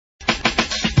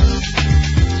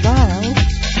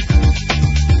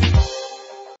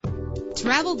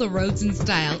Travel the roads in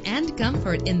style and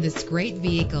comfort in this great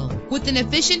vehicle. With an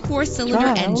efficient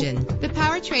 4-cylinder engine, the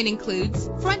powertrain includes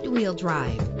front-wheel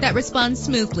drive that responds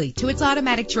smoothly to its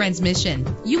automatic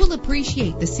transmission. You will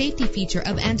appreciate the safety feature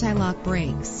of anti-lock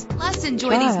brakes. Plus,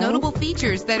 enjoy these notable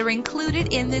features that are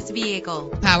included in this vehicle: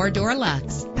 power door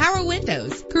locks, power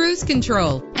windows, cruise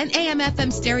control, an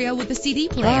AM/FM stereo with a CD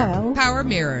player, power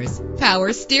mirrors,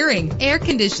 power steering, air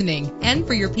conditioning. And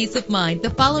for your peace of mind, the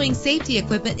following safety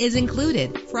equipment is included: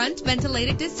 front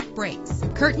ventilated disc brakes,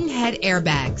 curtain head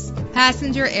airbags,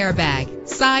 passenger airbag,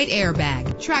 side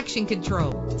airbag, traction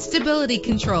control, stability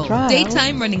control,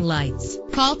 daytime running lights.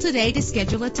 Call today to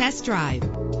schedule a test drive.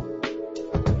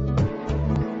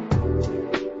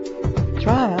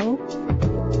 Trial.